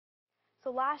So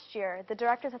last year, the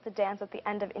directors had to dance at the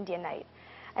end of India Night.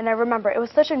 And I remember it was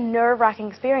such a nerve-wracking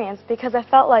experience because I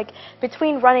felt like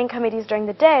between running committees during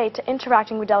the day to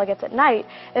interacting with delegates at night,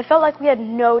 it felt like we had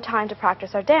no time to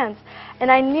practice our dance.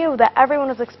 And I knew that everyone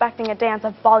was expecting a dance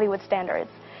of Bollywood standards.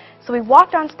 So we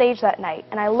walked on stage that night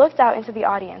and I looked out into the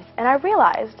audience and I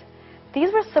realized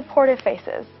these were supportive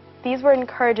faces. These were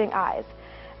encouraging eyes.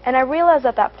 And I realized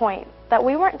at that point that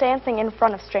we weren't dancing in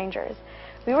front of strangers.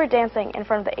 We were dancing in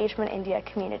front of the HMUN India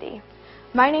community.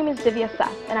 My name is Divya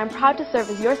Seth, and I'm proud to serve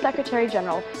as your Secretary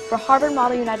General for Harvard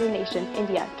Model United Nations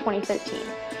India 2013.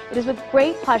 It is with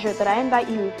great pleasure that I invite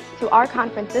you to our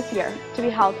conference this year to be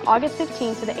held August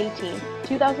 15 to the 18th,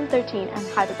 2013 in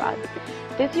Hyderabad.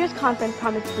 This year's conference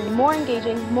promises to be more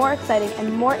engaging, more exciting,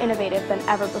 and more innovative than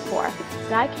ever before,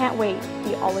 and I can't wait to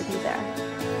see all of you there.